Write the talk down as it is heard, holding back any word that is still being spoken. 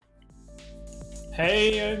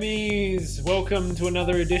Hey, Omies! Welcome to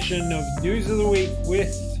another edition of News of the Week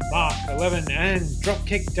with Mark 11 and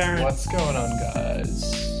Dropkick Darren. What's going on, guys?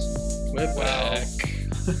 We're back.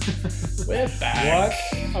 We're back.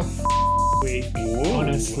 What a week, Ooh.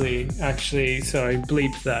 honestly. Actually, sorry,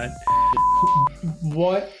 bleep that.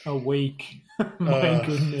 What a week. My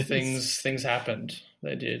goodness. Things happened.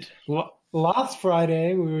 They did. Last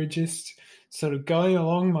Friday, we were just sort of going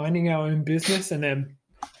along, minding our own business, and then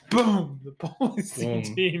boom, the policy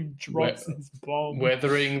team drops this bomb.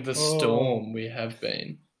 Weathering the storm, we have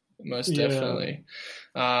been most definitely.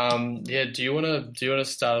 Do you want to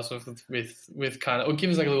start us off with kind of, or give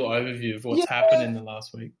us like a little overview of what's happened in the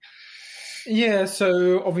last week? Yeah,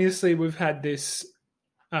 so obviously we've had this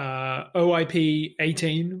OIP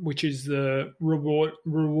 18, which is the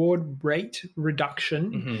reward rate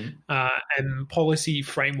reduction and policy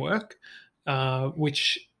framework,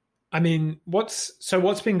 which, I mean, what's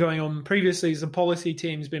been going on previously is the policy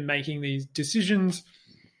team's been making these decisions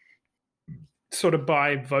sort of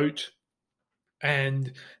by vote,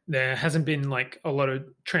 and there hasn't been like a lot of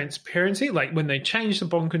transparency. Like when they change the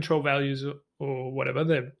bond control values or whatever,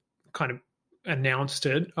 they've kind of announced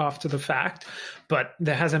it after the fact, but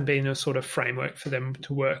there hasn't been a sort of framework for them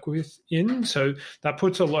to work within. So that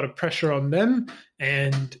puts a lot of pressure on them,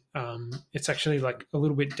 and it's actually like a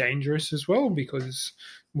little bit dangerous as well because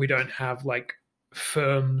we don't have like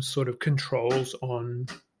firm sort of controls on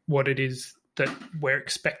what it is that we're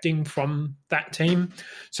expecting from that team.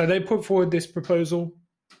 So they put forward this proposal.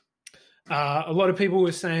 A lot of people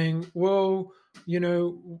were saying, well, you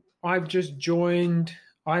know, I've just joined,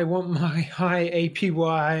 I want my high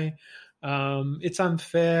APY. It's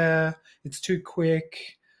unfair. It's too quick.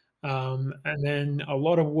 And then a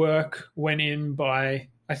lot of work went in by,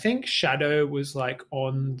 I think Shadow was like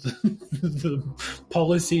on the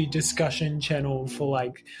policy discussion channel for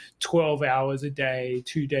like 12 hours a day,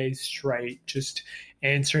 2 days straight, just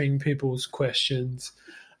answering people's questions.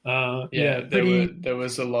 There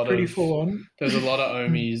was a lot pretty of full on. There's a lot of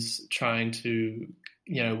Omies trying to,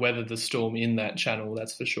 you know, weather the storm in that channel.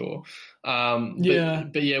 That's for sure. So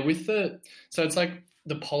it's like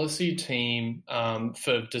the policy team.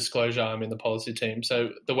 For disclosure, I'm in the policy team. So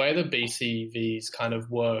the way the BCVs kind of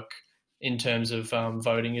work in terms of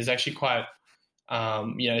voting is actually quite,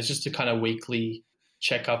 it's just a kind of weekly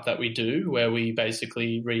checkup that we do where we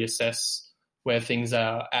basically reassess where things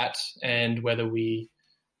are at and whether we,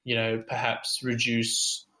 you know, perhaps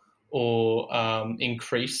reduce or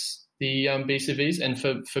increase the BCVs. And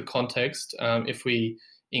for context, if we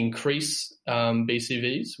increase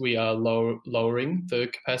BCVs, we are lowering the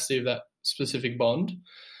capacity of that specific bond.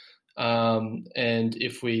 And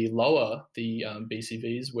if we lower the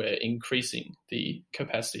BCVs, we're increasing the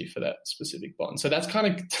capacity for that specific bond. So that's kind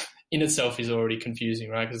of in itself is already confusing,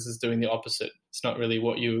 right? Because it's doing the opposite. It's not really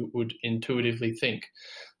what you would intuitively think.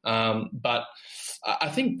 But I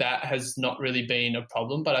think that has not really been a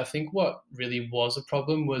problem. But I think what really was a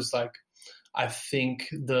problem was like, I think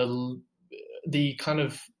the kind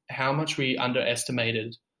of how much we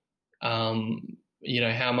underestimated,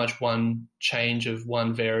 how much one change of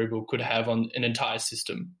one variable could have on an entire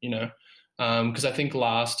system, because I think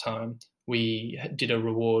last time we did a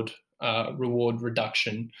reward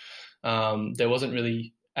reduction, there wasn't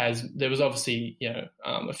really there was obviously,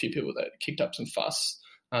 a few people that kicked up some fuss,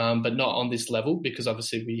 but not on this level because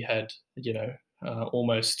obviously we had,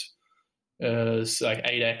 almost like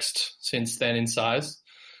 8x'd since then in size.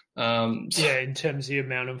 In terms of the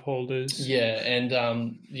amount of holders. Yeah, and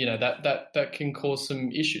that can cause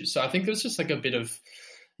some issues. So I think there was just like a bit of,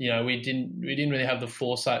 we didn't really have the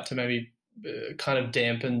foresight to maybe kind of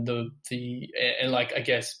dampen and like I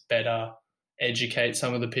guess better educate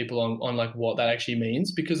some of the people on like what that actually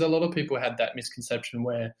means, because a lot of people had that misconception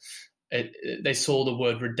where they saw the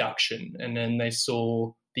word reduction and then they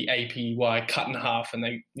saw the APY cut in half and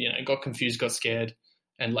they got confused, got scared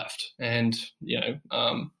and left, and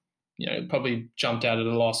probably jumped out at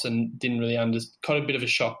a loss and didn't really caught a bit of a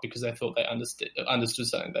shock because they thought they understood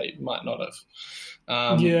something they might not have.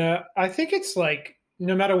 I think it's like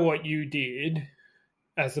no matter what you did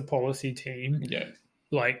as a policy team,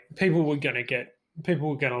 like people were gonna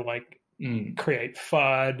like create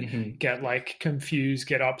FUD, get like confused,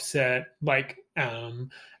 get upset, like and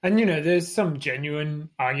there's some genuine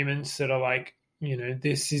arguments that are like,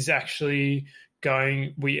 this is actually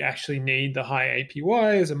we actually need the high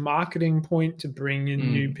APY as a marketing point to bring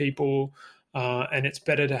in new people, and it's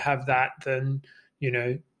better to have that than,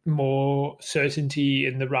 more certainty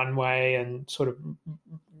in the runway and sort of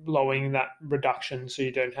lowering that reduction so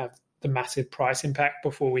you don't have the massive price impact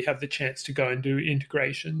before we have the chance to go and do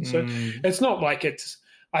integration. So it's not like it's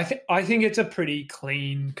I think it's a pretty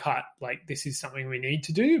clean cut. Like, this is something we need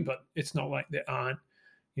to do, but it's not like there aren't,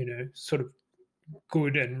 sort of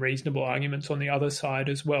good and reasonable arguments on the other side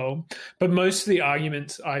as well. But most of the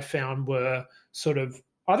arguments I found were sort of,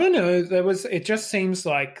 I don't know, it just seems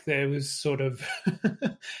like there was sort of,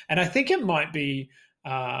 and I think it might be,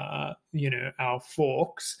 our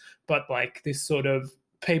forks, but like this sort of,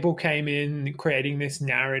 people came in creating this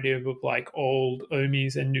narrative of like old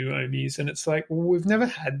Ohmies and new Ohmies, and it's like, well, we've never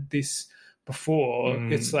had this before.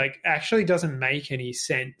 It's like, actually doesn't make any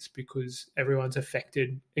sense because everyone's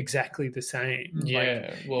affected exactly the same.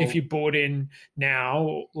 Yeah. Like, if you bought in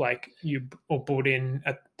now, like or bought in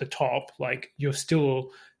at the top, like you're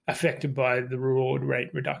still affected by the reward rate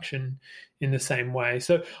reduction in the same way.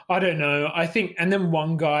 So I don't know. I think, and then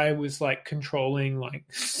one guy was like controlling like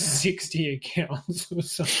 60 accounts or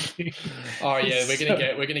something. Oh yeah, we're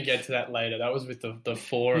gonna get to that later. That was with the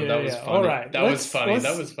forum. That was funny. All right. That was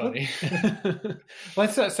funny.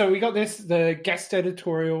 So we got the guest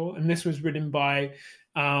editorial, and this was written by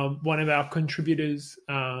one of our contributors,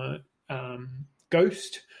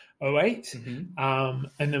 Ghost 08. And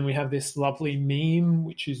then we have this lovely meme,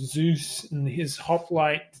 which is Zeus and his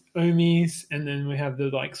hoplite Ohmies, and then we have the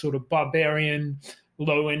like sort of barbarian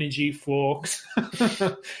low energy forks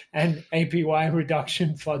and APY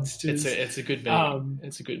reduction fudsters. It's a good meme.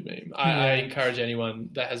 It's a good meme. I encourage anyone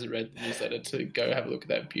that hasn't read the newsletter to go have a look at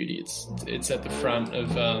that beauty. It's at the front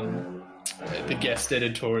of the guest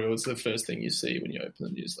editorial. It's the first thing you see when you open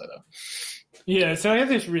the newsletter. Yeah, so I have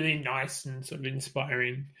this really nice and sort of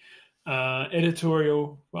inspiring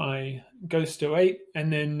editorial by Ghost 08,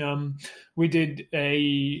 and then we did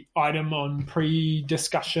a item on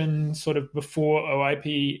pre-discussion sort of before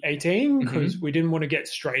OIP 18 because we didn't want to get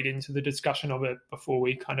straight into the discussion of it before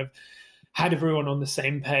we kind of had everyone on the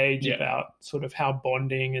same page about sort of how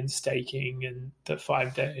bonding and staking and the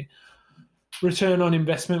 5-day return on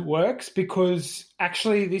investment works, because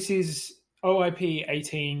actually this is OIP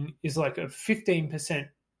 18 is like a 15%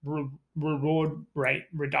 reward rate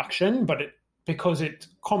reduction, but because it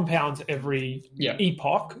compounds every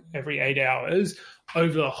epoch, every 8 hours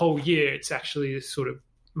over the whole year, it's actually a sort of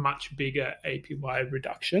much bigger APY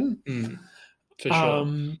reduction. For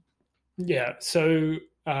sure. So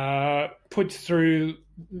puts through,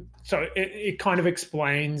 so it kind of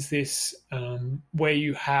explains this, where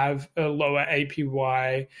you have a lower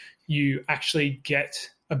APY, you actually get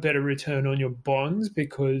a better return on your bonds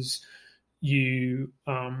because you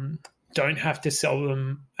don't have to sell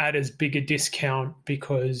them at as big a discount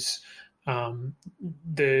because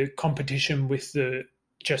the competition with the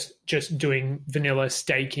just doing vanilla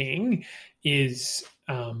staking is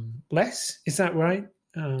less. Is that right?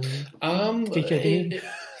 DKD?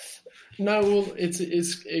 No, well,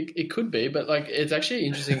 it could be, but like it's actually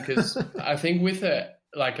interesting because I think with a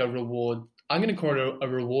reward, I'm going to call it a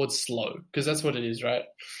reward slow because that's what it is, right?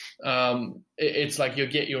 It's like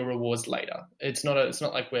you'll get your rewards later. It's not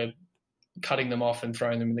like we're cutting them off and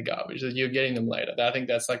throwing them in the garbage. You're getting them later. I think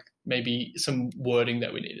that's like maybe some wording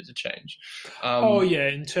that we needed to change.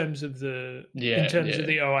 In terms of the of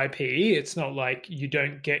the OIP, it's not like you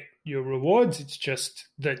don't get your rewards. It's just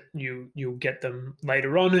that you'll get them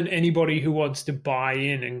later on, and anybody who wants to buy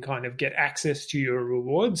in and kind of get access to your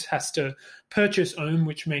rewards has to purchase OHM,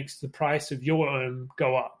 which makes the price of your OHM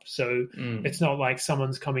go up. So it's not like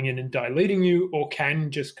someone's coming in and diluting you, or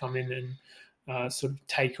can just come in and sort of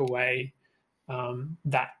take away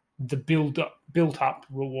the built up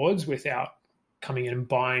rewards without coming in and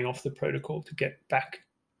buying off the protocol to get back,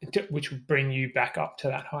 which would bring you back up to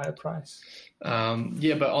that higher price. But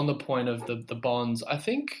on the point of the bonds, I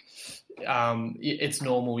think it's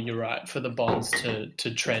normal, you're right, for the bonds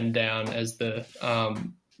to trend down as the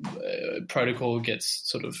protocol gets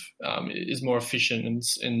sort of is more efficient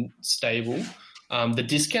and stable. The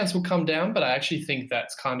discounts will come down, but I actually think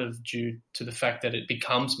that's kind of due to the fact that it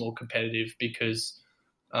becomes more competitive because,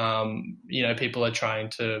 people are trying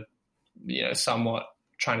to, somewhat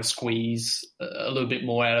trying to squeeze a little bit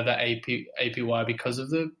more out of that APY because of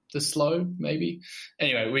the slow, maybe.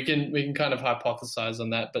 Anyway, we can kind of hypothesize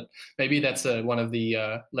on that, but maybe that's one of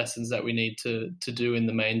the lessons that we need to do in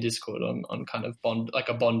the main Discord on kind of like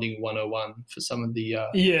a bonding 101 for some of the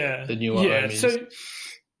newer homies.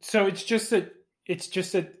 So it's just that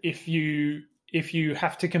if you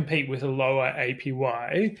have to compete with a lower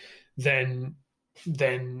APY, then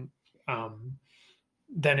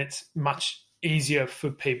it's much easier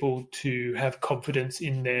for people to have confidence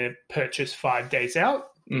in their purchase 5 days out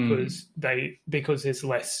because there's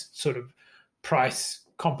less sort of price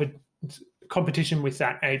competition with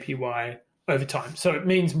that APY over time. So it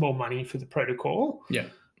means more money for the protocol. Yeah.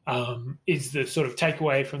 is the sort of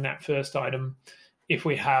takeaway from that first item. If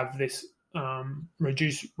we have this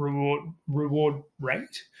reduced reward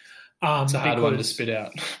rate, it's a hard one to spit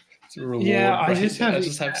out. Reward I just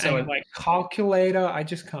have so like calculator. I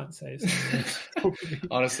just can't say something.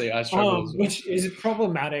 Honestly, I struggle as well. Which is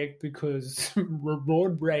problematic because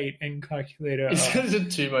reward rate and calculator are the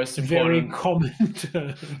two most important, very common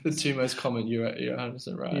terms. The two most common. You're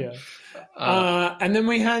 100% right. Yeah. And then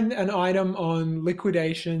we had an item on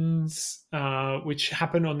liquidations, which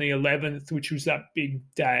happened on the 11th, which was that big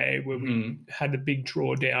day where we had a big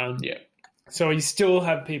drawdown. Yeah. So you still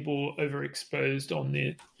have people overexposed on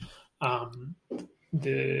the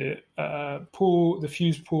pool, the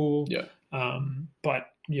fuse pool. Yeah. But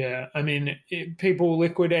yeah, I mean, people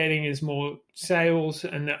liquidating is more sales,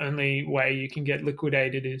 and the only way you can get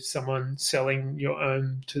liquidated is someone selling your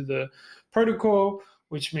own to the protocol,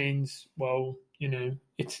 which means, well, you know,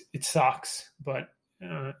 it sucks, but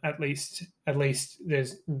at least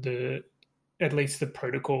there's at least the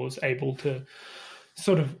protocol is able to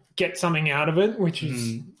sort of get something out of it, which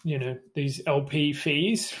is, you know, these LP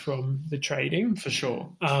fees from the trading. For sure.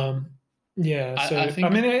 Yeah. So, I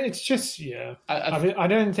mean, it's just, I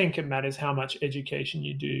don't think it matters how much education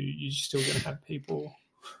you do. You're still going to have people.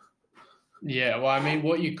 Yeah. Well, I mean,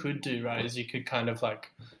 what you could do, right, is you could kind of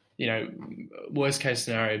like, you know, worst case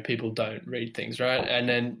scenario, people don't read things, right? And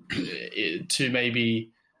then to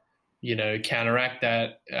maybe, you know, counteract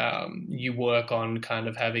that, you work on kind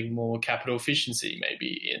of having more capital efficiency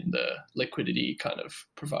maybe in the liquidity kind of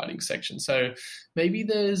providing section. So maybe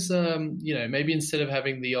there's, you know, maybe instead of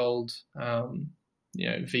having the old, you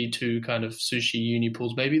know, V2 kind of sushi uni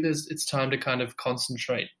pools, maybe it's time to kind of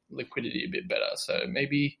concentrate liquidity a bit better. So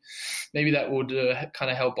maybe that would kind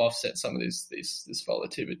of help offset some of this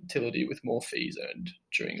volatility with more fees earned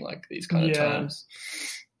during like these kind of times.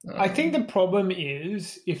 I think the problem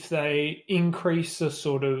is if they increase the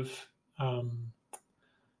sort of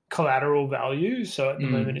collateral value. So at the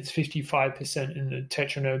moment it's 55% in the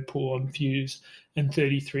Tetranode pool on Fuse and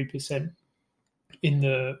 33% in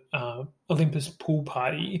the Olympus pool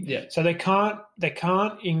party. Yeah. So they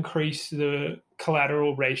can't increase the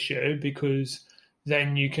collateral ratio because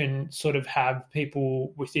then you can sort of have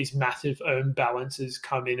people with these massive own balances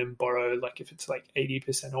come in and borrow, like if it's like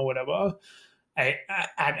 80% or whatever, at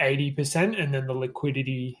 80%, and then the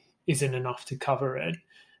liquidity isn't enough to cover it.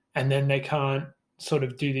 And then they can't sort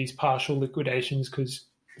of do these partial liquidations because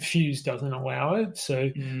Fuse doesn't allow it. So,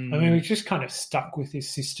 I mean, we're just kind of stuck with this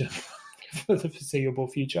system for the foreseeable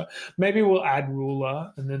future. Maybe we'll add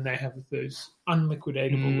Ruler and then they have those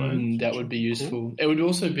unliquidatable loans. That would be useful. Cool. It would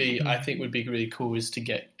also be, I think would be really cool is to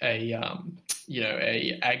get a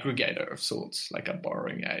aggregator of sorts, like a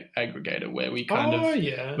borrowing aggregator where we kind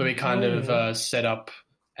of set up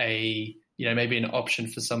a, you know, maybe an option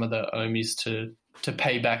for some of the OMIs to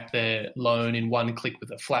pay back their loan in one click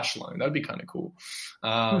with a flash loan. That would be kind of cool.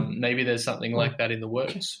 Maybe there's something like that in the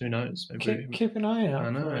works. Who knows? Maybe, keep an eye out. I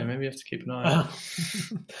know. Maybe you have to keep an eye out.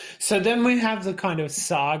 So then we have the kind of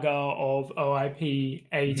saga of OIP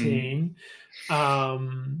 18.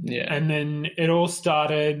 And then it all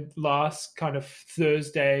started last kind of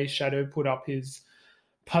Thursday. Shadow put up his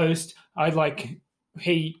post.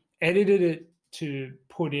 He edited it to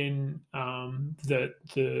put in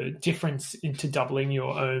the difference into doubling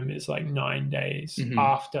your ohm is like 9 days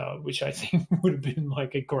after, which I think would have been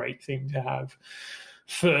like a great thing to have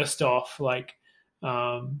first off. Like,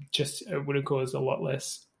 just it would have caused a lot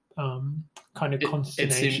less kind of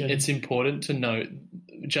consternation. It's important to note,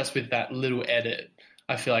 just with that little edit,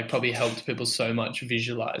 I feel like probably helped people so much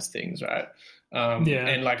visualize things, right?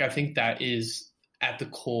 And like I think that is at the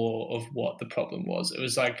core of what the problem was. It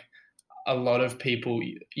was like a lot of people,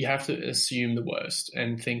 you have to assume the worst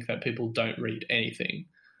and think that people don't read anything.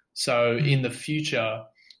 So in the future,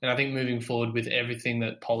 and I think moving forward with everything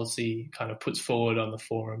that policy kind of puts forward on the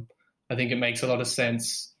forum, I think it makes a lot of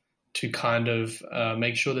sense to kind of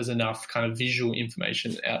make sure there's enough kind of visual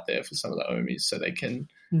information out there for some of the OMIs so they can,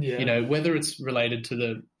 you know, whether it's related to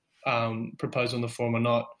the proposal on the forum or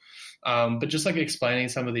not, but just like explaining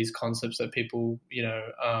some of these concepts that people, you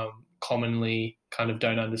know, commonly kind of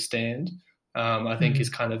don't understand, I think is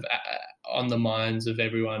kind of on the minds of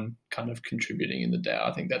everyone kind of contributing in the DAO.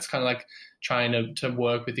 I think that's kind of like trying to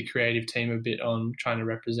work with the creative team a bit on trying to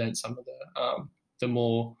represent some of the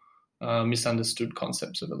more misunderstood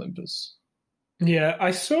concepts of Olympus. Yeah, I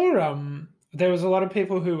saw there was a lot of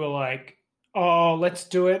people who were like, oh, let's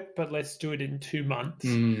do it, but let's do it in 2 months.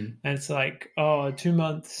 And it's like, oh, 2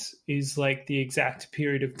 months is like the exact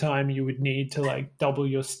period of time you would need to like double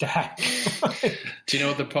your stack. Do you know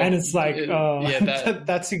what the problem? And it's like,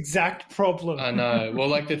 that's exact problem. I know. Well,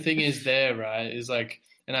 like the thing is there, right, is like,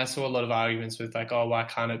 and I saw a lot of arguments with like, oh, why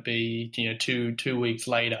can't it be, two weeks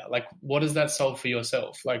later? Like, what does that solve for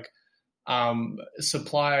yourself? Like,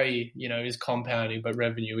 supply, is compounding, but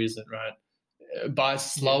revenue isn't, right? By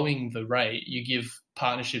slowing the rate, you give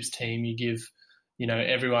partnerships team, you give,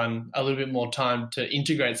 everyone a little bit more time to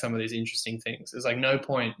integrate some of these interesting things. There's like no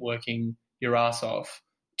point working your ass off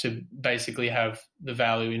to basically have the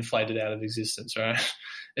value inflated out of existence, right?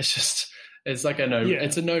 It's like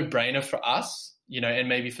it's a no-brainer for us, and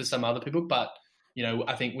maybe for some other people, but,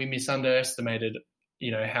 I think we misunderestimated,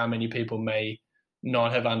 how many people may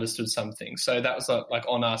not have understood some things. So that was like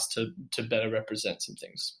on us to better represent some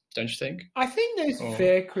things, don't you think? I think there's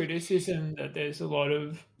fair criticism that there's a lot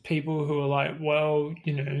of people who are like, well,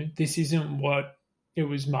 this isn't what it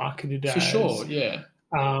was marketed as. For sure, yeah.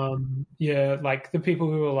 Like the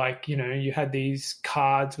people who are like, you had these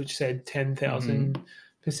cards which said 10,000%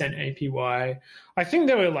 APY. I think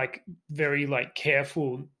they were like very like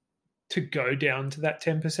careful to go down to that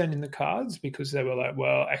 10% in the cards because they were like,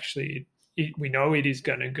 well, actually we know it is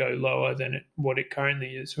going to go lower than what it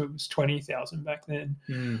currently is. So it was 20,000 back then.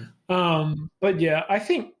 But yeah, I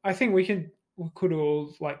think we could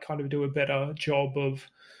all like kind of do a better job of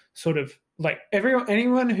sort of like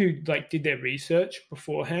anyone who like did their research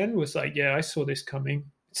beforehand was like, yeah, I saw this coming.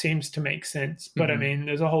 It seems to make sense. But I mean,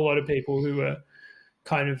 there's a whole lot of people who were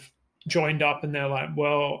kind of joined up and they're like,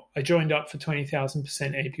 well, I joined up for 20,000%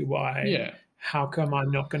 APY. Yeah. How come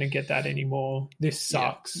I'm not going to get that anymore? This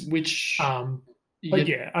sucks. Yeah, but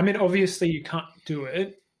yeah, I mean, obviously you can't do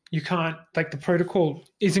it. You can't, like the protocol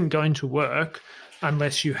isn't going to work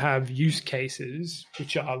unless you have use cases,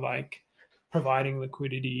 which are like providing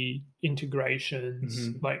liquidity,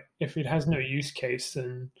 integrations. Like if it has no use case,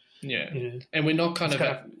 then and we're not it's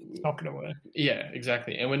not going to work. Yeah,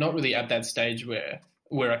 exactly. And we're not really at that stage where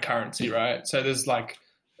we're a currency, right? So there's like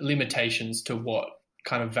limitations to what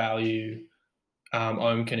kind of value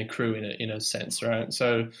OHM can accrue in a sense, right?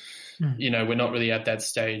 So, we're not really at that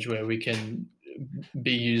stage where we can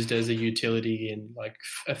be used as a utility in like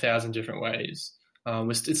 1,000 different ways.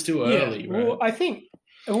 It's still early, right? Well, I think,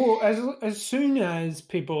 as soon as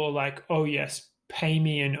people are like, oh yes, pay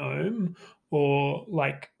me in OHM, or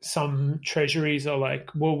like some treasuries are like,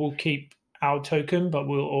 well, we'll keep our token, but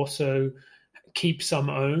we'll also keep some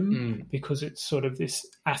OHM because it's sort of this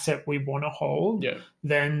asset we want to hold,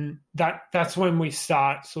 then that's when we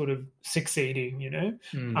start sort of succeeding,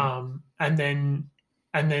 and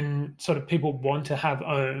then sort of people want to have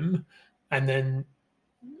OHM, and then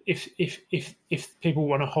if people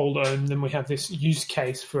want to hold OHM, then we have this use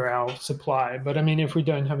case for our supply. But I mean, if we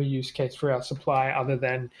don't have a use case for our supply other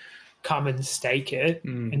than come and stake it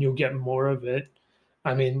and you'll get more of it,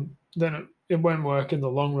 I mean, then it won't work in the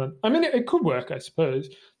long run. I mean, it could work, I suppose.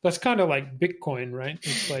 That's kind of like Bitcoin, right?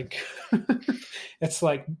 It's like it's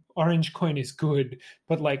like Orange Coin is good,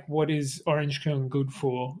 but like, what is Orange Coin good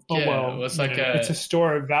for? It's like it's a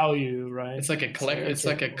store of value, right? It's like it's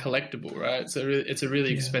like a collectible, right? So it's a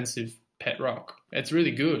really expensive pet rock. It's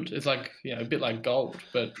really good. It's like a bit like gold,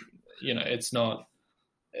 but it's not.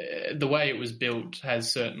 The way it was built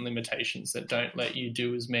has certain limitations that don't let you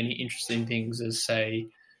do as many interesting things as, say,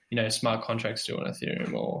 smart contracts do on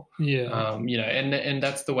Ethereum, or and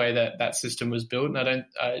that's the way that system was built. And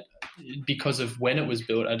because of when it was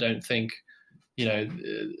built, I don't think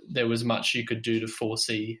there was much you could do to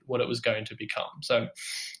foresee what it was going to become. So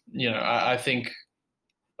I think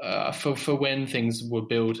for when things were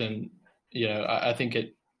built, and I think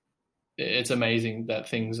it's amazing that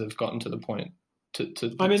things have gotten to the point.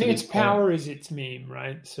 I mean, its power is its meme,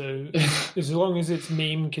 right? So as long as its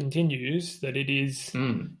meme continues, that it is,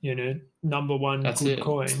 number one good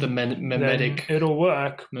coin. It's the memetic. It'll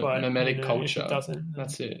work, but memetic culture. If it doesn't,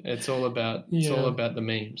 that's it. It's all about the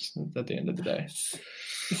memes at the end of the day.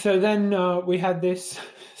 So then we had this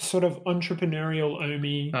sort of entrepreneurial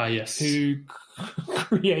Omi who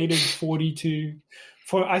created 42.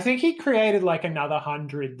 I think he created like another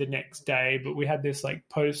 100 the next day, but we had this like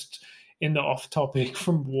post in the off topic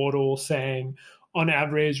from Wardle saying, on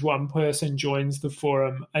average, one person joins the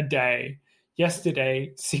forum a day.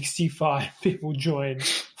 Yesterday, 65 people joined,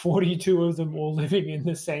 42 of them all living in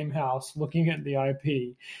the same house, looking at the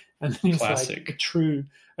IP. And then it's like a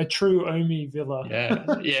true Omi villa.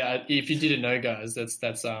 Yeah. If you didn't know, guys,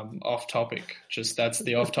 that's off topic. That's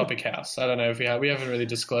the off topic house. I don't know if we haven't really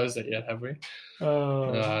disclosed it yet, have we?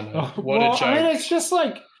 No. What a joke! I mean, it's just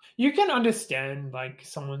like, you can understand like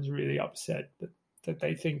someone's really upset that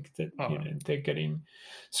they think that they're getting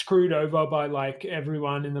screwed over by like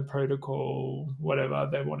everyone in the protocol, whatever,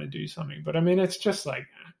 they want to do something. But I mean, it's just like,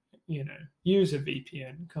 use a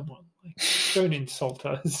VPN. Come on, like, don't insult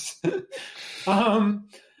us.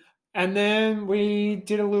 And then we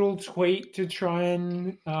did a little tweet to try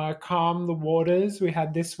and calm the waters. We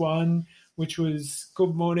had this one, which was,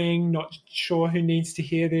 good morning, not sure who needs to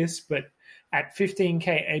hear this, but at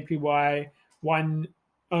 15K APY, 1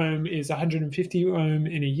 ohm is 150 ohm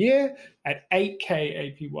in a year. At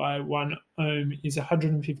 8K APY, 1 ohm is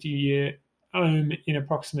 150 ohm in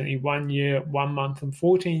approximately 1 year, 1 month and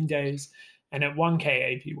 14 days. And at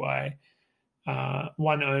 1K APY,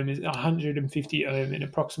 1 ohm is 150 ohm in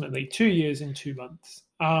approximately 2 years and 2 months.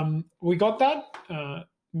 We got that,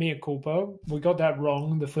 mea culpa. We got that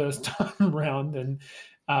wrong the first time round. And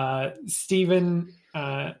Stefan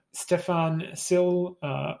Sill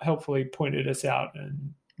helpfully pointed us out,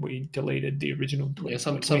 and we deleted the original tweet. Yeah,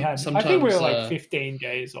 sometimes I think we were like 15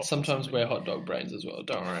 days off. Sometimes we're hot dog brains as well.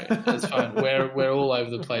 Don't worry, it's fine. We're all over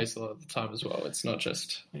the place a lot of the time as well. It's not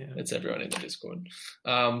just it's everyone in the Discord.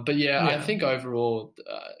 But I think overall,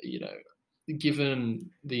 given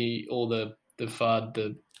all the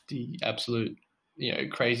FUD, the absolute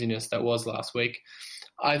craziness that was last week,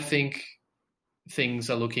 I think things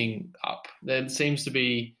are looking up. There seems to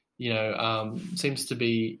be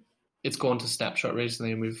it's gone to Snapshot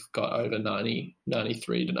recently, and we've got over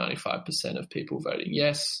 93 to 95% of people voting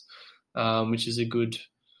yes, which is a good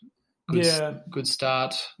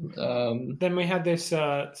start. Then we had this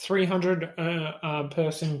 300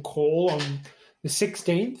 person call on the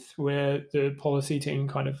 16th, where the policy team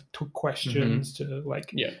kind of took questions to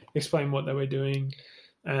explain what they were doing.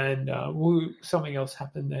 And something else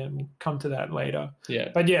happened there. We'll come to that later. Yeah.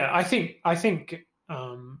 But I think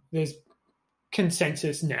there's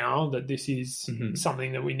consensus now that this is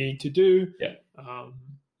something that we need to do.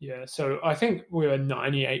 So I think we were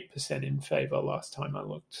 98% in favor last time I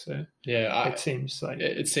looked. So it seems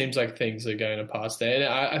like things are going to pass there. And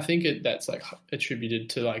I think that's like attributed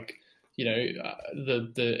to like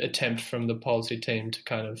the attempt from the policy team to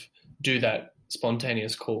kind of do that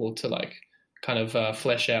spontaneous call to like kind of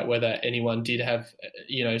flesh out whether anyone did have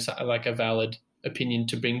like a valid opinion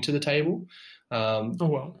to bring to the table. I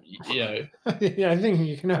think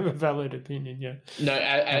you can have a valid opinion. No,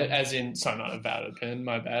 as in, sorry, not a valid opinion.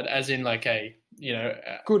 My bad. As in, like a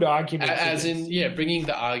good argument. As in, bringing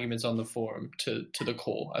the arguments on the forum to the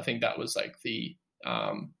call. I think that was like the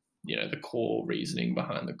the core reasoning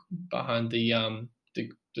behind the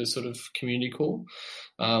sort of community call.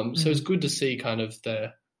 So it's good to see kind of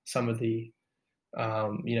some of the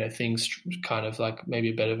things kind of like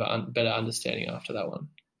maybe a better understanding after that one.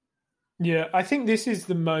 Yeah, I think this is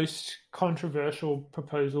the most controversial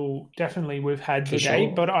proposal definitely we've had to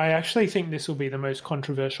date, but I actually think this will be the most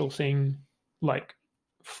controversial thing like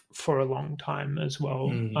for a long time as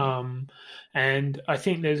well. And I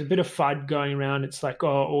think there's a bit of FUD going around. It's like,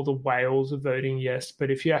 all the whales are voting yes,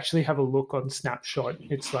 but if you actually have a look on Snapshot,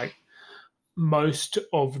 it's like most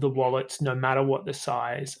of the wallets, no matter what the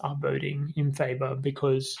size, are voting in favor,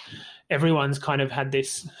 because everyone's kind of had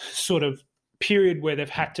this sort of period where they've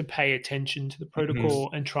had to pay attention to the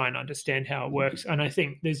protocol and try and understand how it works. And I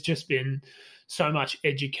think there's just been so much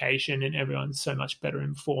education and everyone's so much better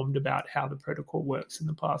informed about how the protocol works in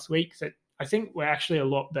the past week that I think we're actually a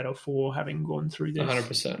lot better for having gone through this.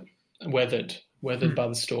 100%. Weathered by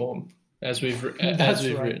the storm, as we've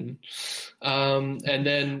written. And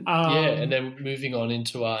then moving on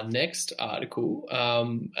into our next article,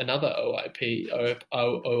 another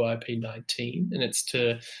OIP 19, and it's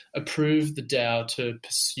to approve the DAO to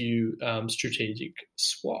pursue strategic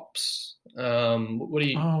swaps.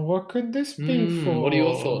 What could this be for? What are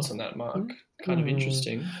your thoughts on that, Mark? Kind of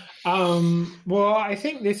interesting. Well, I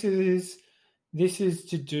think this is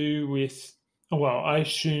to do with, I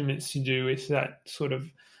assume it's to do with that sort of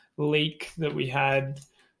leak that we had.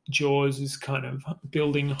 Jaws is kind of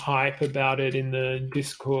building hype about it in the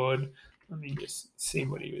Discord. Let me just see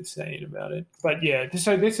what he was saying about it. But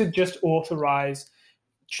so this is just authorized.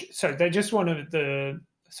 So they just the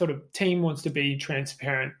sort of team wants to be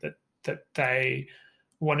transparent that they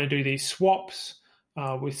want to do these swaps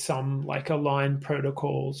with some like aligned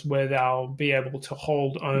protocols where they'll be able to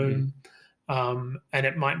hold own, and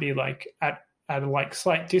it might be like at a like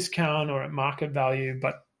slight discount or at market value,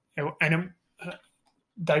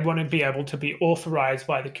 they want to be able to be authorized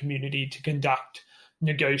by the community to conduct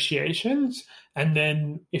negotiations. And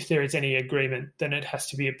then if there is any agreement, then it has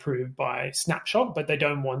to be approved by Snapshot, but they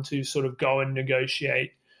don't want to sort of go and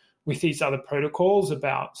negotiate with these other protocols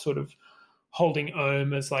about sort of holding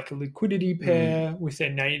Ohm as like a liquidity pair with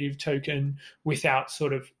their native token without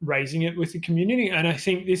sort of raising it with the community. And I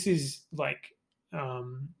think this is like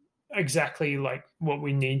exactly like what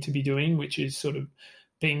we need to be doing, which is sort of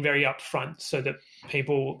being very upfront so that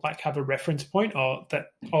people like have a reference point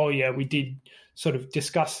we did sort of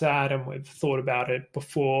discuss that and we've thought about it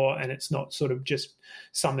before, and it's not sort of just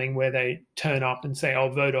something where they turn up and say, I'll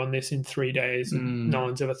vote on this in 3 days and no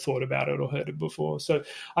one's ever thought about it or heard it before. So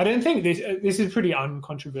I don't think this is pretty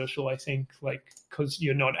uncontroversial, I think, like, because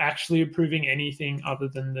you're not actually approving anything other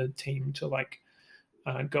than the team to like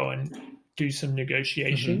go and do some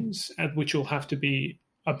negotiations, which will have to be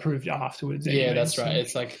approved afterwards. Yeah, anyway, that's right.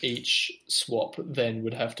 It's like each swap then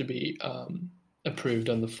would have to be approved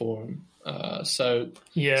on the forum. So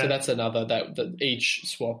that's another that each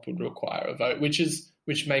swap would require a vote,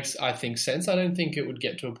 which makes, I think, sense. I don't think it would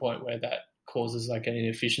get to a point where that causes like an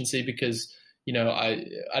inefficiency because, you know, I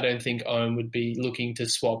don't think Ohm would be looking to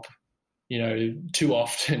swap, you know, too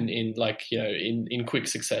often in like, you know, in quick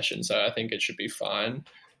succession. So I think it should be fine.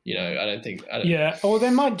 You know, I don't think... or they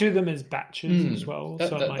might do them as batches as well.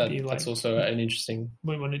 So it might be like... That's also an interesting...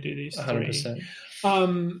 We want to do these 100%.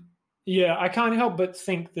 Yeah, I can't help but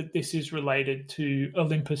think that this is related to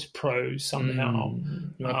Olympus Pro somehow.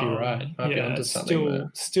 You might be right. Might be onto something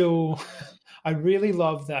still, I really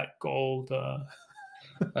love that gold...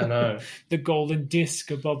 I know. The golden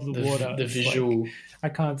disc above the water. The visual... Like, I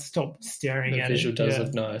can't stop staring at it. The visual does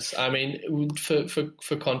look nice. I mean, for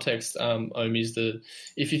context, Ohm is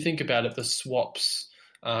if you think about it, the swaps,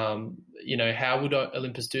 you know, how would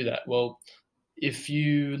Olympus do that? Well, if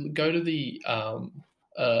you go to the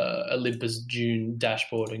Olympus June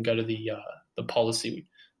dashboard and go to the policy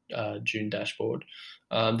June dashboard,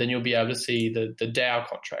 then you'll be able to see the DAO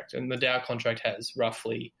contract. And the DAO contract has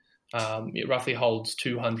roughly... it roughly holds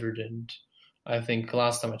 200 and I think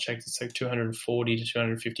last time I checked, it's like 240 to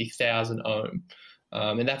 250,000 Ohm.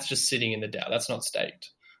 And that's just sitting in the DAO. That's not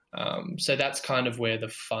staked. So that's kind of where the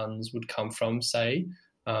funds would come from, say,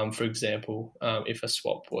 for example, if a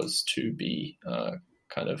swap was to be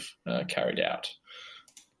kind of carried out.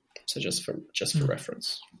 So just for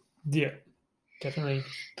reference. Yeah, definitely.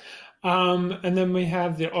 And then we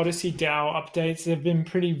have the Odyssey DAO updates. They've been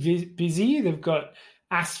pretty busy. They've got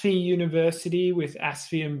ASFI University with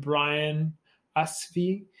ASFI and Brian.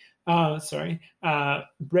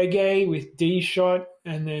 Reggae with D-Shot,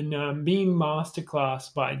 and then Meme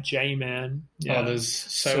Masterclass by J-Man. Yeah. Oh, there's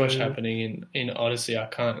so much happening in Odyssey. I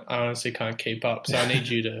honestly can't keep up. So I need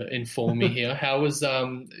you to inform me here. How was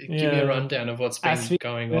give me a rundown of what's been ASFI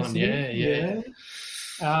going on?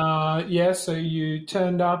 So you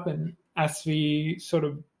turned up and ASFI sort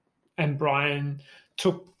of and Brian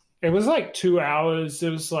took. It was like 2 hours.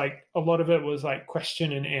 It was like a lot of it was like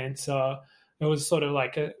question and answer. It was sort of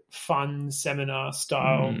like a fun seminar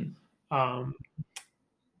style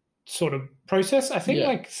sort of process. I think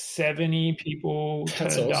like 70 people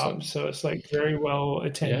turned up, so it's like very well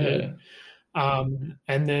attended. Yeah.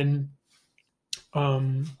 And then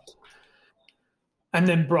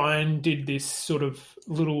Brian did this sort of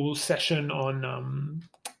little session on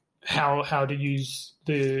how to use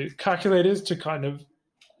the calculators to kind of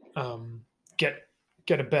get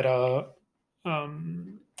a better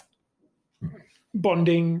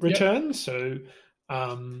bonding return. Yep. So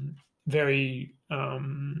very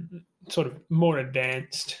sort of more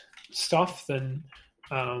advanced stuff than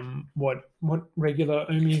what regular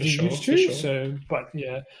Ohmies are used to. Sure. So, but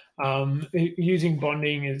yeah, using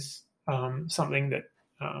bonding is something that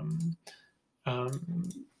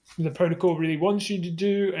the protocol really wants you to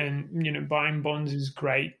do, and you know, buying bonds is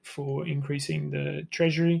great for increasing the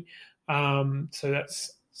treasury. So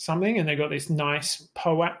that's something, and they got this nice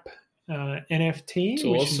POAP NFT,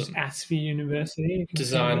 which is ASFI University,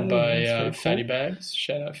 designed by Fatty Bags.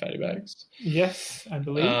 Shout out Fatty Bags. Yes, I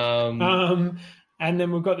believe. And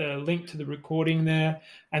then we've got the link to the recording there,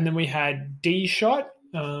 and then we had D-Shot.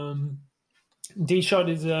 D-Shot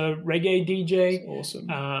is a reggae DJ. That's awesome.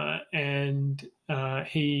 And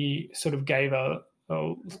he sort of gave a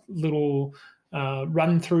little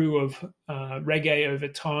run through of reggae over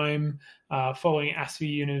time. Following ASFI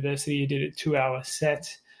University, he did a 2-hour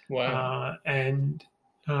set. Wow. It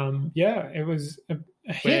was a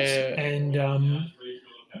hit. And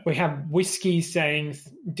we have Whiskey saying,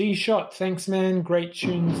 D-Shot, thanks, man. Great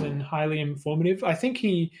tunes and highly informative. I think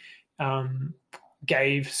he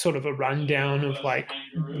gave sort of a rundown of like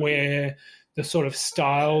where the sort of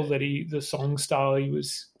style that the song style he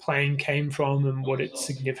was playing came from and what its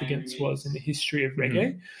significance was in the history of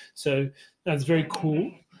reggae. So that's very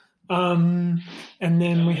cool. And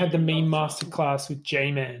then we had the Meme Masterclass with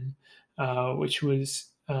J-Man, which was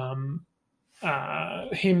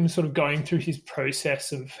him sort of going through his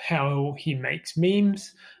process of how he makes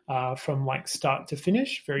memes from like start to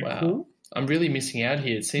finish. Very cool. I'm really missing out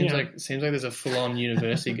here. It seems like there's a full-on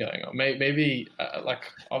university going on. Maybe like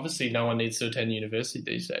obviously no one needs to attend university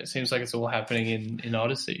these days. It seems like it's all happening in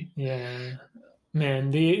Odyssey. Yeah.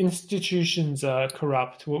 Man, the institutions are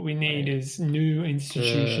corrupt. What we need is new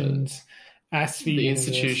institutions. The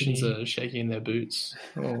institutions are shaking their boots.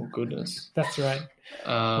 Oh, goodness. That's right.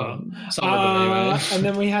 Some of them anyway. And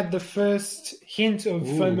then we had the first hint of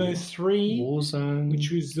FOMO 3, Warzone,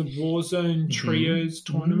 which was the Warzone Trios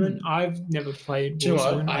tournament. I've never played Warzone. Do you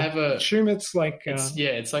know what? I assume it's like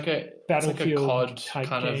it's like a Battlefield COD type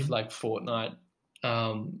kind game. of like Fortnite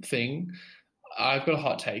thing. I've got a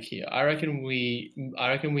hot take here. I reckon we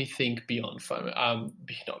think beyond FOMO.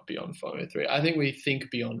 Not beyond FOMO 3. I think we think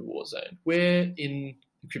beyond Warzone. We're in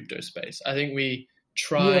the crypto space. I think we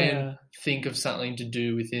try and think of something to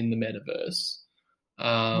do within the metaverse.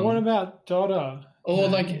 What about Dota? Or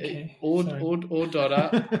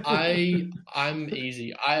Dota. I'm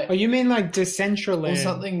easy. You mean like Decentraland or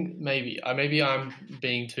something? Maybe I'm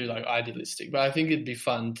being too like idealistic, but I think it'd be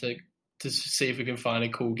fun to see if we can find a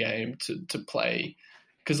cool game to play,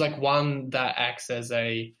 because like one that acts as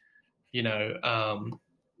a, in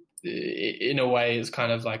a way is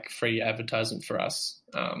kind of like free advertisement for us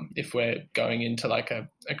if we're going into like a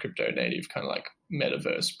crypto native kind of like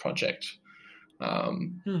metaverse project.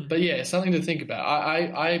 But yeah, something to think about.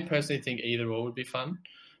 I personally think either or would be fun.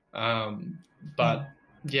 But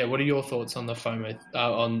yeah, what are your thoughts on the FOMO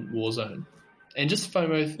on Warzone? And just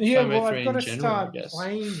FOMO 3 in general, I guess.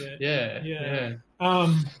 Playing it. Yeah.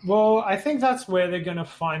 Well, I think that's where they're going to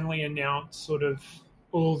finally announce sort of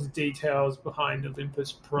all the details behind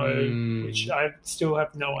Olympus Pro, which I still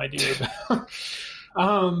have no idea about.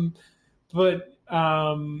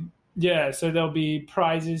 Yeah, so there'll be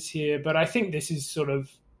prizes here, but I think this is sort of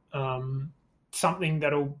something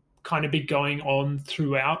that'll kind of be going on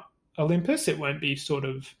throughout Olympus. It won't be sort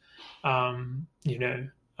of,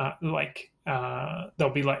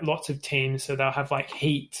 there'll be like lots of teams, so they'll have like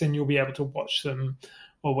heats and you'll be able to watch them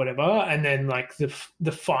or whatever. And then like the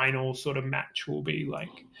final sort of match will be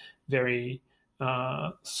like very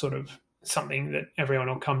sort of something that everyone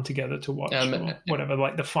will come together to watch or whatever,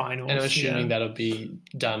 like the finals. And I'm assuming that'll be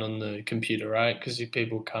done on the computer, right? Because if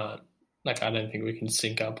people can't, like, I don't think we can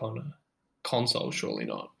sync up on a console, surely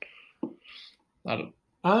not.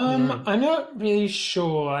 I'm not really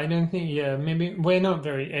sure. I don't think. Yeah, maybe we're not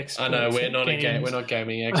very experts. I know we're not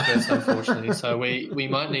gaming experts, unfortunately. So we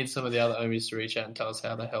might need some of the other homies to reach out and tell us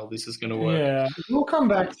how the hell this is going to work. Yeah, we'll come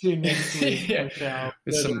back to you next week.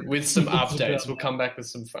 with some updates. We'll come back with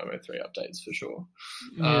some FOMO 3 updates for sure.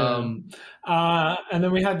 Yeah. And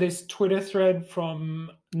then we had this Twitter thread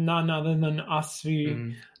from none other than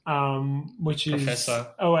Asvi, which is Professor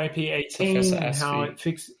OAP18 and how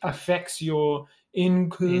it affects your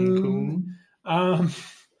income.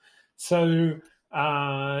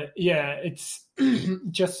 It's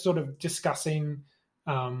just sort of discussing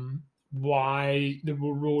why the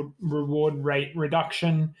reward rate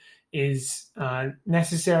reduction is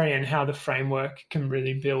necessary and how the framework can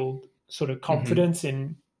really build sort of confidence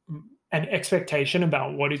in an expectation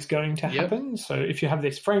about what is going to happen. So if you have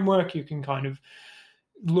this framework, you can kind of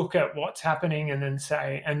look at what's happening and then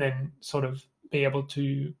sort of be able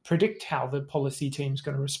to predict how the policy team's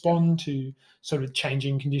going to respond to sort of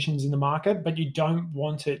changing conditions in the market, but you don't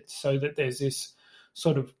want it so that there's this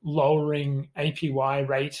sort of lowering APY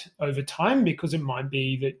rate over time, because it might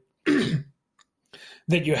be that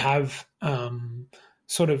that you have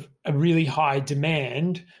sort of a really high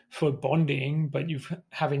demand for bonding, but you're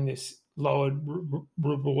having this lowered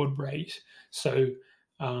reward rate. So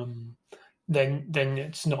then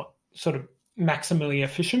it's not sort of maximally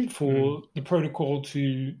efficient for the protocol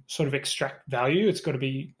to sort of extract value. It's got to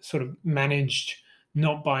be sort of managed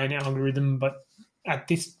not by an algorithm, but at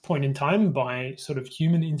this point in time by sort of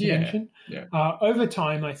human intervention. Over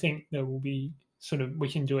time, I think there will be sort of, we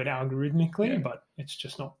can do it algorithmically, but it's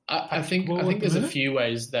just not. I think there's a few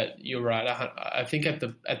ways that you're right. I think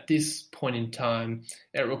at this point in time,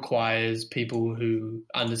 it requires people who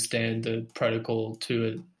understand the protocol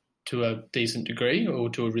to a decent degree or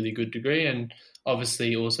to a really good degree, and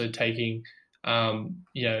obviously also taking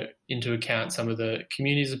into account some of the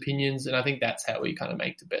community's opinions. And I think that's how we kind of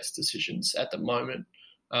make the best decisions at the moment.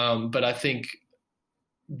 But I think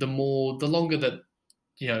the longer that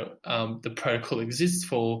the protocol exists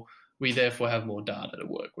for, we therefore have more data to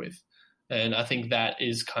work with. And I think that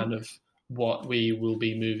is kind of what we will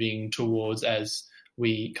be moving towards as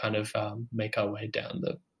we kind of make our way down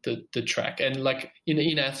the track. And like in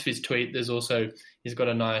Asfi's tweet, there's also, he's got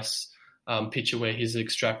a nice picture where he's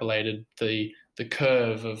extrapolated the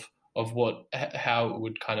curve of how it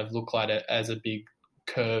would kind of look like it as a big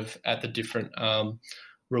curve at the different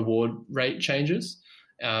reward rate changes,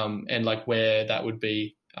 and like where that would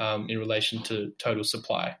be in relation to total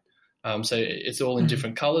supply. So it's all in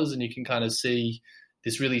different colors, and you can kind of see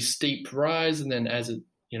this really steep rise, and then as it,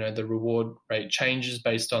 the reward rate changes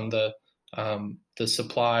based on the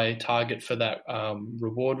supply target for that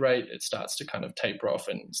reward rate, it starts to kind of taper off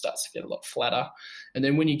and starts to get a lot flatter. And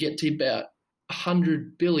then when you get to about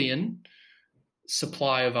 100 billion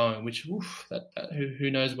supply of ohm, which who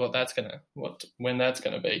knows when that's gonna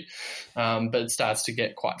be, but it starts to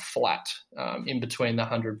get quite flat in between the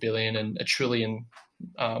 100 billion and a trillion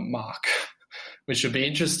mark, which would be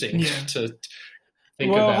interesting to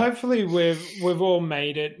think about. Hopefully we've all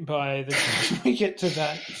made it by the time we get to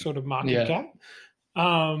that sort of market cap.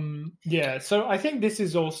 So I think this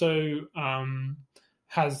is also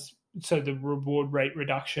the reward rate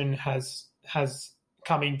reduction has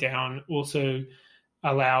coming down also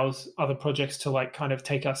allows other projects to like kind of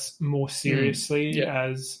take us more seriously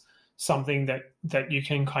as something that you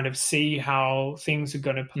can kind of see how things are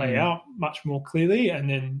going to play out much more clearly, and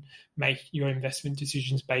then make your investment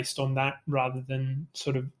decisions based on that, rather than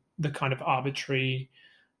sort of the kind of arbitrary,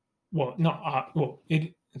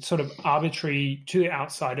 it's sort of arbitrary to the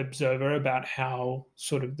outside observer about how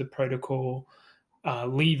sort of the protocol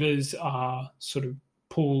levers are sort of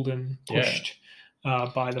pulled and pushed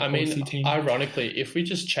by the policy team. Ironically, if we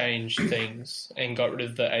just changed things and got rid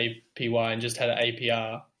of the APY and just had an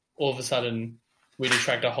APR, all of a sudden we'd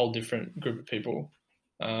attract a whole different group of people,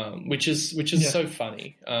 which is so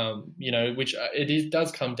funny. Which it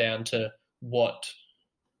does come down to what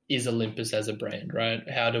is Olympus as a brand, right?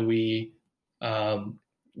 How do we,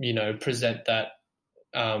 present that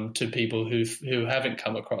to people who haven't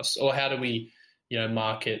come across, or how do we,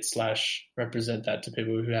 market / represent that to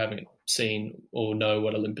people who haven't seen or know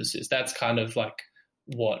what Olympus is? That's kind of like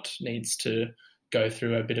what needs to go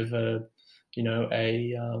through a bit of a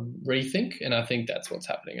rethink, and I think that's what's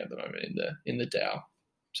happening at the moment in the DAO.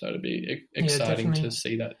 So it'll be exciting to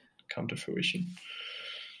see that come to fruition.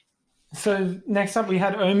 So next up, we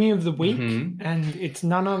had OMI of the week, and it's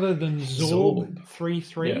none other than Zorb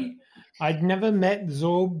 33. Yeah. I'd never met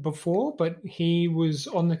Zorb before, but he was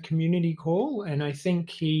on the community call, and I think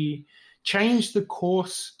he changed the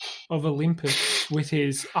course of Olympus with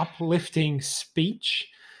his uplifting speech.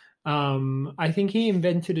 I think he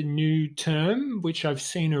invented a new term, which I've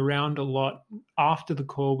seen around a lot after the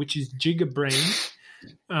call, which is Gigabrain.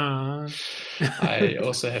 I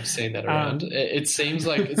also have seen that around. It seems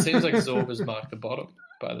like Zorb has marked the bottom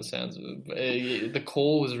by the sounds of it. The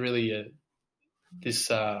call was really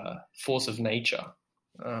this force of nature,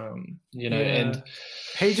 and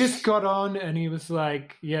he just got on and he was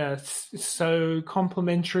like, so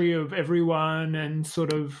complimentary of everyone and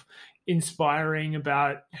sort of inspiring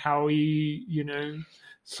about how he,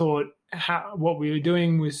 thought what we were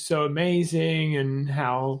doing was so amazing, and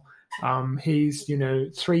how he's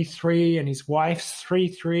 3-3 and his wife's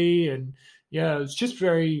 3-3, and it's just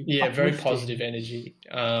very very positive energy,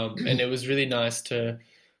 and it was really nice to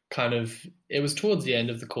kind of, it was towards the end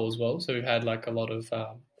of the call as well, so we've had like a lot of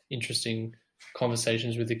interesting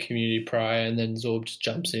conversations with the community prior, and then Zorb just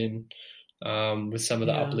jumps in with some of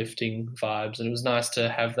the uplifting vibes, and it was nice to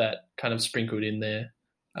have that kind of sprinkled in there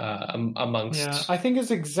amongst. I think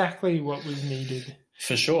it's exactly what was needed.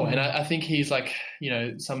 For sure. And I think he's like,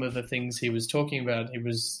 some of the things he was talking about, he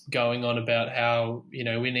was going on about how,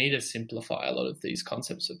 we need to simplify a lot of these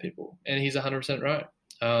concepts for people. And he's 100% right.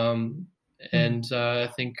 And I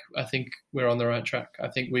think we're on the right track. I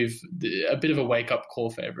think we've a bit of a wake-up call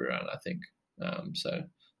for everyone, I think. So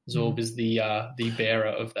Zorb is the bearer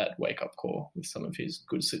of that wake-up call with some of his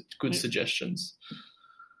good suggestions.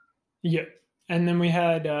 Yeah. And then we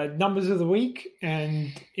had numbers of the week, and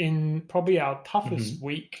in probably our toughest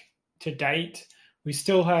week to date, we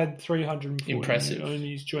still had 340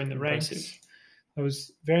 OMIs join the ranks. That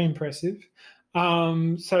was very impressive.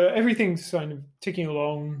 So everything's kind of ticking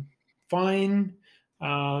along fine.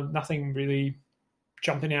 Nothing really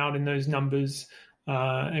jumping out in those numbers.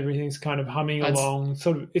 Everything's kind of humming along.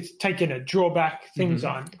 Sort of, it's taken a drawback. Things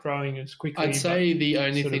aren't growing as quickly. I'd say the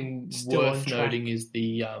only thing worth noting is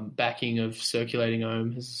the backing of circulating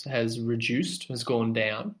ohm has reduced, has gone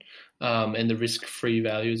down, and the risk-free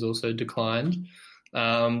value has also declined.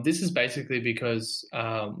 This is basically because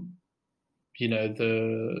the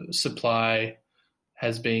supply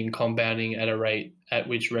has been compounding at a rate at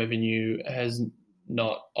which revenue has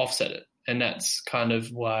not offset it. And that's kind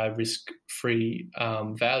of why risk-free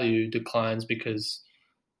value declines, because,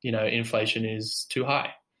 inflation is too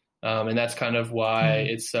high. And that's kind of why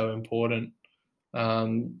it's so important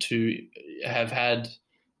to have had,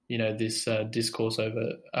 this discourse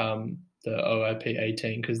over the OIP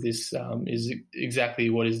 18, because this is exactly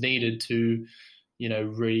what is needed to,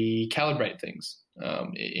 recalibrate things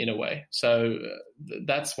in a way. So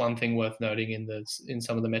that's one thing worth noting in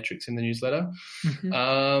some of the metrics in the newsletter.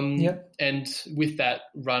 And with that,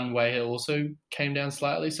 runway also came down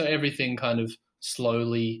slightly. So everything kind of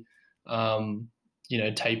slowly,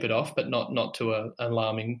 tapered off, but not to an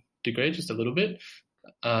alarming degree, just a little bit.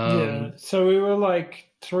 So we were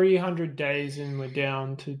like 300 days and we're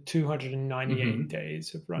down to 298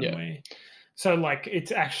 days of runway. So like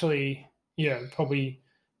it's actually, probably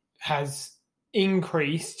has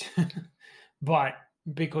increased, but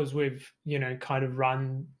because we've, kind of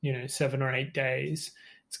run, 7 or 8 days,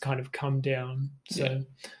 it's kind of come down. So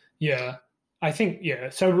I think,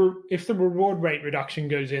 so if the reward rate reduction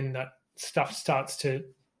goes in, that stuff starts to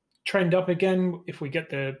trend up again. If we get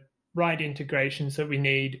the right integrations that we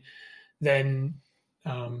need, then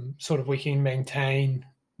sort of we can maintain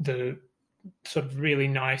the sort of really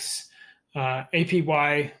nice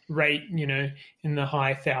APY rate, in the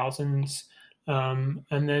high thousands, and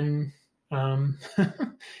then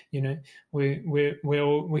we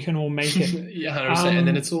can all make it. 100%. And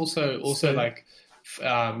then it's also like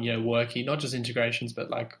working not just integrations, but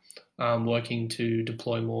like working to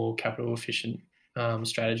deploy more capital efficient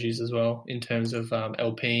strategies as well in terms of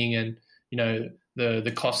LPing and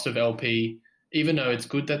the cost of LP. Even though it's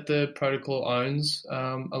good that the protocol owns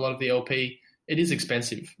a lot of the LP, it is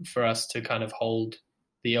expensive for us to kind of hold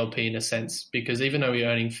the LP in a sense, because even though we're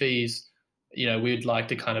earning fees, we'd like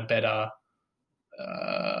to kind of better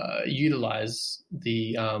utilize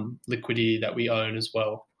the liquidity that we own as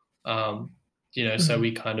well. So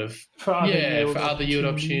we kind of for other yield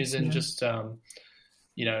opportunities and just I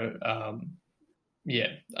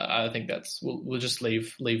think we'll just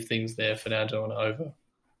leave things there for now. Don't want to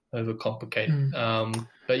overcomplicate.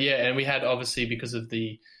 But and we had, obviously, because of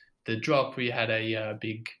the drop, we had a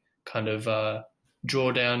big kind of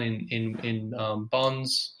drawdown in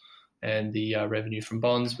bonds and the revenue from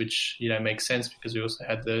bonds, which makes sense because we also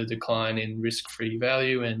had the decline in risk-free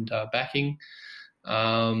value and backing.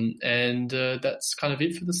 And that's kind of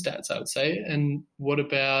it for the stats, I would say. And what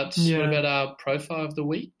about our profile of the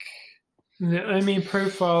week? The OMI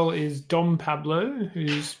profile is Dom Pablo,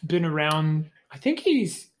 who's been around. I think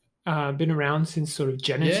he's been around since sort of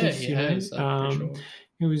Genesis. Yeah, he has. I'm pretty sure.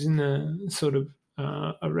 He was in the sort of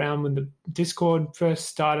around when the Discord first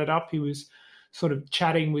started up. He was sort of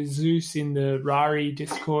chatting with Zeus in the Rari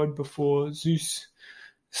Discord before Zeus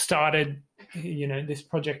started, this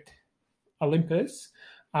project Olympus.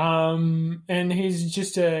 And he's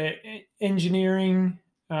just a engineering,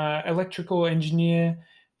 electrical engineer,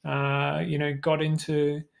 got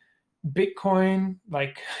into Bitcoin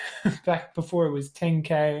like back before it was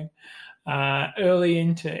 10K, early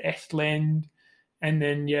into ETHLend. And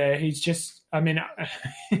then, he's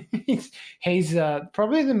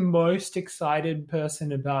probably the most excited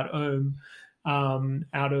person about Ohm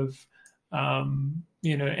out of,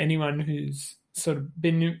 anyone who's sort of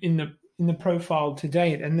been in the profile to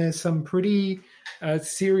date. And there's some pretty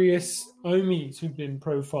serious Ohmies who've been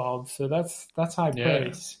profiled. So that's high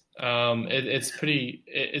praise. It's pretty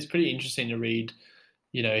interesting to read,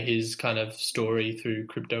 his kind of story through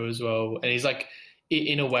crypto as well. And he's like,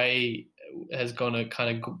 in a way, has gone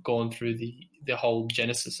through the whole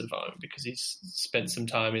genesis of Ohm, because he's spent some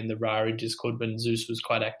time in the Rari Discord when Zeus was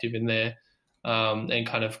quite active in there, and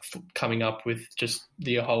kind of coming up with just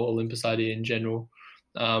the whole Olympus idea in general.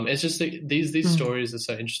 It's just these stories are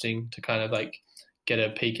so interesting to kind of like get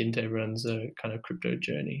a peek into everyone's kind of crypto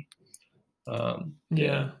journey.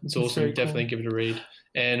 It's awesome. Definitely give it a read.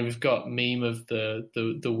 And we've got meme of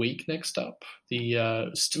the week next up.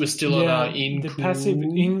 We're still on our Income. The passive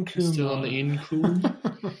income. Still on the income.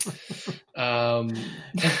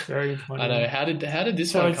 That's very funny. I know. How did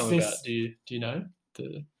this one come about? Do you know?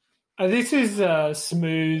 This is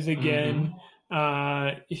Smooth again.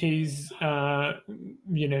 He's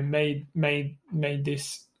made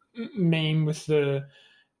this meme with the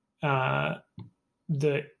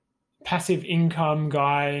passive income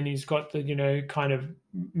guy, and he's got the kind of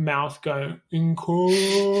mouth going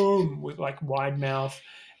income with like wide mouth,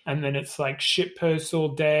 and then it's like shit posts all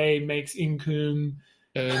day, makes income,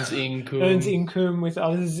 earns income with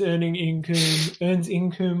others earning income, earns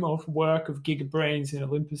income off work of Gigabrains and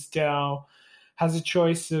Olympus DAO, has a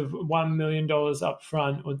choice of $1 million up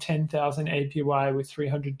front or 10,000 APY with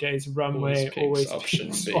 300 days of runway. Always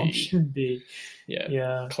picks option B.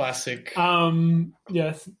 Yeah. Classic.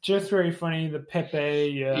 Yes, just very funny. The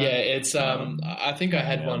Pepe. Yeah, it's I think I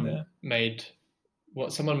had one there. Made.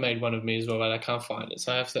 Someone made one of me as well, but I can't find it.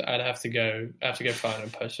 So I'd have to go find it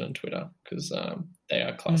and post it on Twitter because they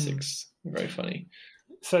are classics. Very funny.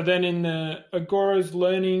 So then in the Agora's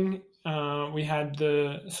Learning, we had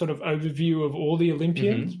the sort of overview of all the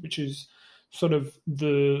Olympians, which is sort of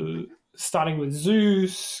starting with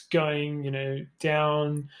Zeus, going,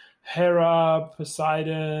 down Hera,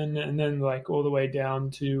 Poseidon, and then like all the way down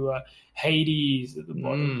to Hades at the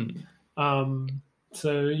bottom.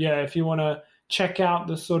 So yeah, if you want to check out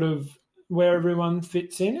the sort of where everyone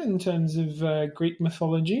fits in terms of Greek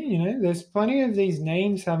mythology, there's plenty of these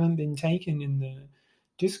names haven't been taken in the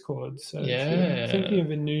Discord. So if you're thinking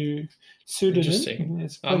of a new pseudonym,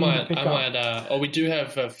 it's I might. We do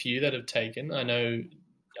have a few that have taken. I know.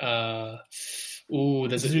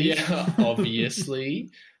 There's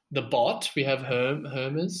obviously the bot. We have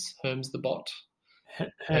Hermes the bot.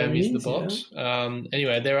 Hermes the bot. Yeah.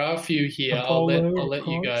 Anyway, there are a few here. Apollo, I'll let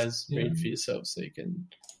you guys read for yourself so you can,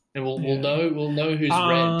 and we'll know who's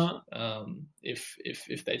red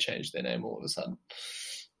if they change their name all of a sudden.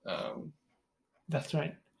 That's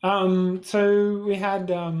right. So we had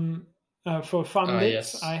for fun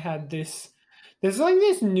bits, I had this. There's like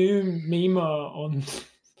this new meme on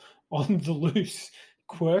the loose,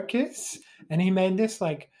 Quirkus, and he made this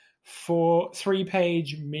like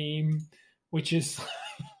 3-page meme, which is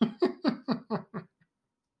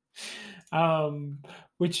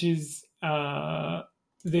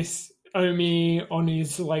this Omi on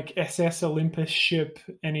his like SS Olympus ship,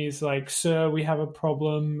 and he's like, "Sir, we have a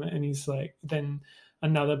problem," and he's like, then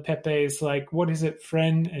another Pepe is like, "What is it,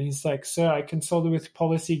 friend?" And he's like, "Sir, I consulted with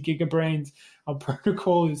Policy Gigabrains. Our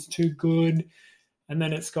protocol is too good." And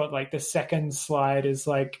then it's got like the second slide is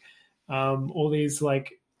like all these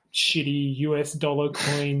like shitty US dollar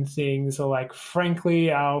coin things are like,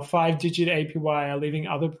 "Frankly, our 5-digit APY are leaving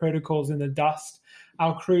other protocols in the dust.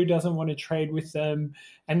 Our crew doesn't want to trade with them,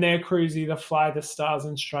 and their crews either fly the stars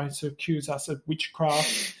and stripes to accuse us of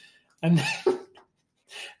witchcraft." And then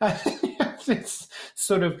it's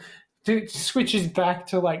sort of it switches back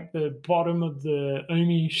to like the bottom of the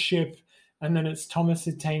Omi ship, and then it's Thomas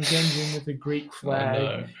the Tank Engine with the Greek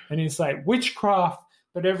flag, and he's like, "Witchcraft,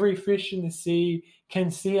 but every fish in the sea can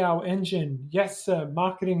see our engine. Yes, sir.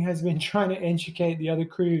 Marketing has been trying to educate the other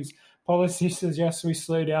crews. Policy suggests we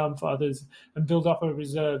slow down for others and build up our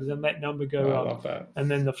reserves and let number go up." I love that. And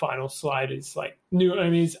then the final slide is like, new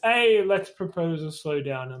Omi's, "Hey, let's propose a slow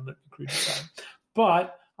down and let the crew decide."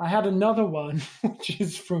 But I had another one, which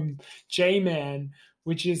is from J-Man,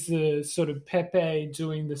 which is the sort of Pepe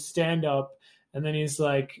doing the stand-up, and then he's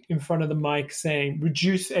like in front of the mic saying,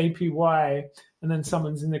 "Reduce APY," and then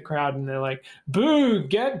someone's in the crowd and they're like, "Boo,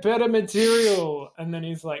 get better material." And then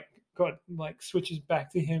he's like, switches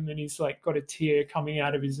back to him, and he's like got a tear coming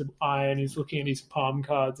out of his eye, and he's looking at his palm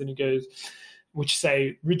cards, and he goes, which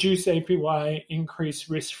say, "Reduce APY, increase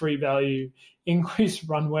risk-free value, increase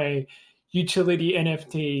runway, utility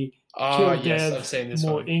NFT." Yes, I've seen this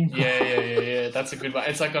one. Yeah. That's a good one.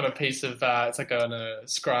 It's like on a piece of, it's like on a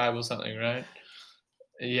scribe or something, right?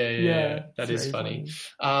 Yeah. That is funny.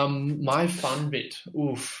 My fun bit.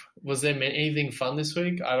 Oof. Was there anything fun this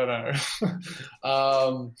week? I don't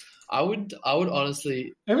know. I would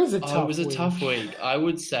honestly. It was a tough. It was a tough week. I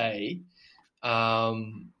would say. I'd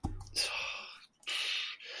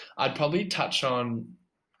probably touch on.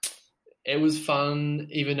 It was fun,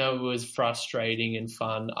 even though it was frustrating and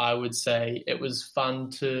fun. I would say it was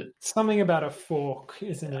fun to something about a fork,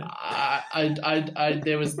 isn't it?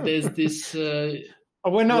 There's this.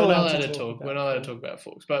 We're not allowed to talk. We're not allowed to talk about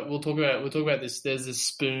forks, but we'll talk about this. There's a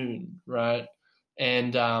spoon, right?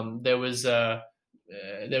 And there was a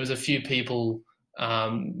few people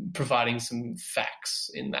providing some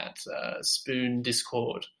facts in that spoon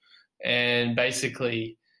Discord, and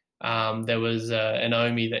basically. There was an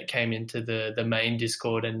Omi that came into the main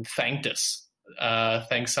Discord and thanked us,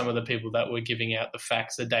 thanked some of the people that were giving out the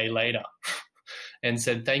facts a day later, and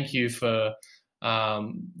said thank you for,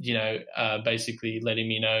 basically letting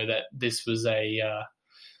me know that this was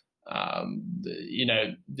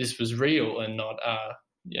this was real and not,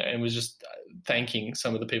 and was just thanking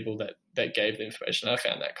some of the people that gave the information. I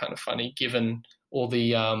found that kind of funny, given all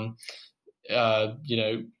the,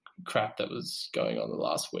 crap that was going on the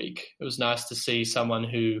last week. It was nice to see someone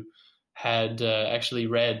who had actually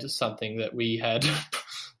read something that we had,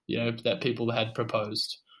 that people had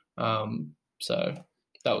proposed. So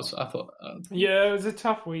that was, I thought. Yeah, it was a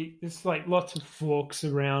tough week. There's like lots of forks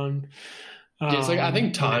around. Yeah, it's like, I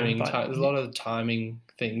think timing, there's a lot of timing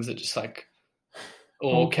things that just like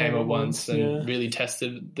all came at once and really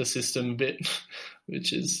tested the system a bit,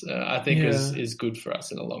 which is, I think is good for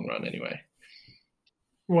us in the long run anyway.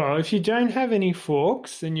 Well, if you don't have any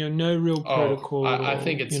forks, then you're no real protocol. I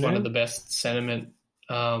think it's one of the best sentiment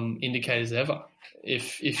indicators ever.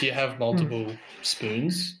 If you have multiple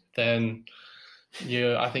spoons, then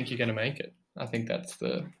I think you're going to make it. I think that's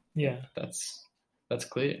that's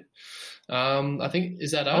clear. I think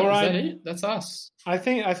is that us? Right. Is that it? That's us. I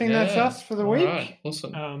think that's us for the week. Right.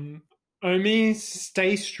 Awesome. Omi,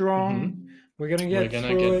 stay strong. Mm-hmm. We're gonna get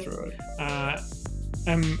through it.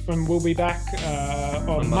 And we'll be back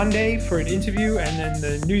on Monday for an interview, and then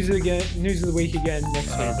the news of the week again next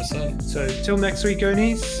 100%. Week. So till next week,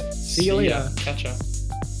 Onies. See you later. Catch ya.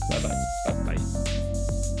 Bye bye.